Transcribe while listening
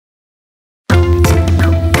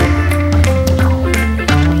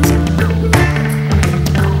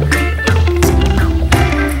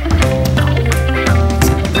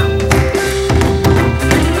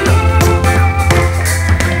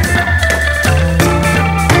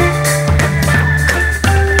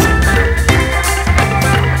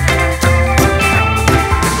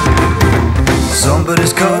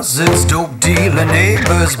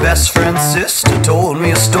neighbor's best friend's sister told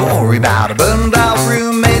me a story about a burned out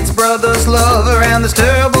roommate's brother's lover and this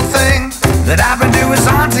terrible thing that happened to his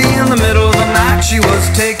auntie in the middle of the night. She was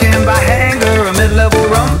taken by anger, a mid-level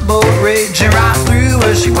rumble raging right through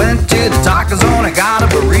her. She went to the taco zone and got a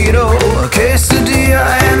burrito, a quesadilla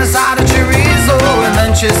and a side of chorizo, and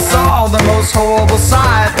then she saw the most horrible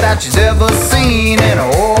sight that she's ever seen in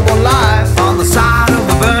her horrible life. On the side of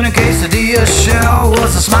a burning quesadilla shell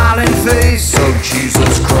was a smiling face of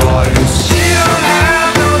Jesus Christ. She don't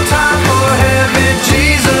have no time for heavy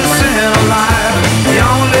Jesus in her life. The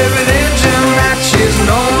only religion that she's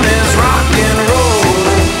known is rock and roll.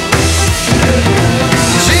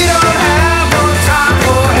 She don't have no time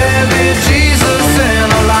for heavy Jesus in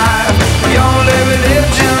her life. The only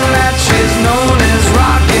religion that she's known is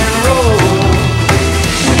rock and roll.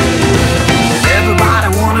 Everybody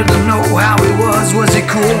wanted to know how he was. Was he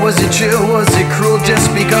cool? Was he chill? Was he cruel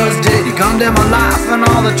just because? Did he condemn her life and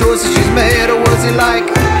all the choices she's made? Or was he like,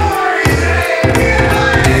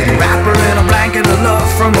 did he wrap her in a blanket of love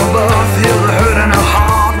from above, heal the hurt in her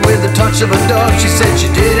heart with the touch of a dove? She said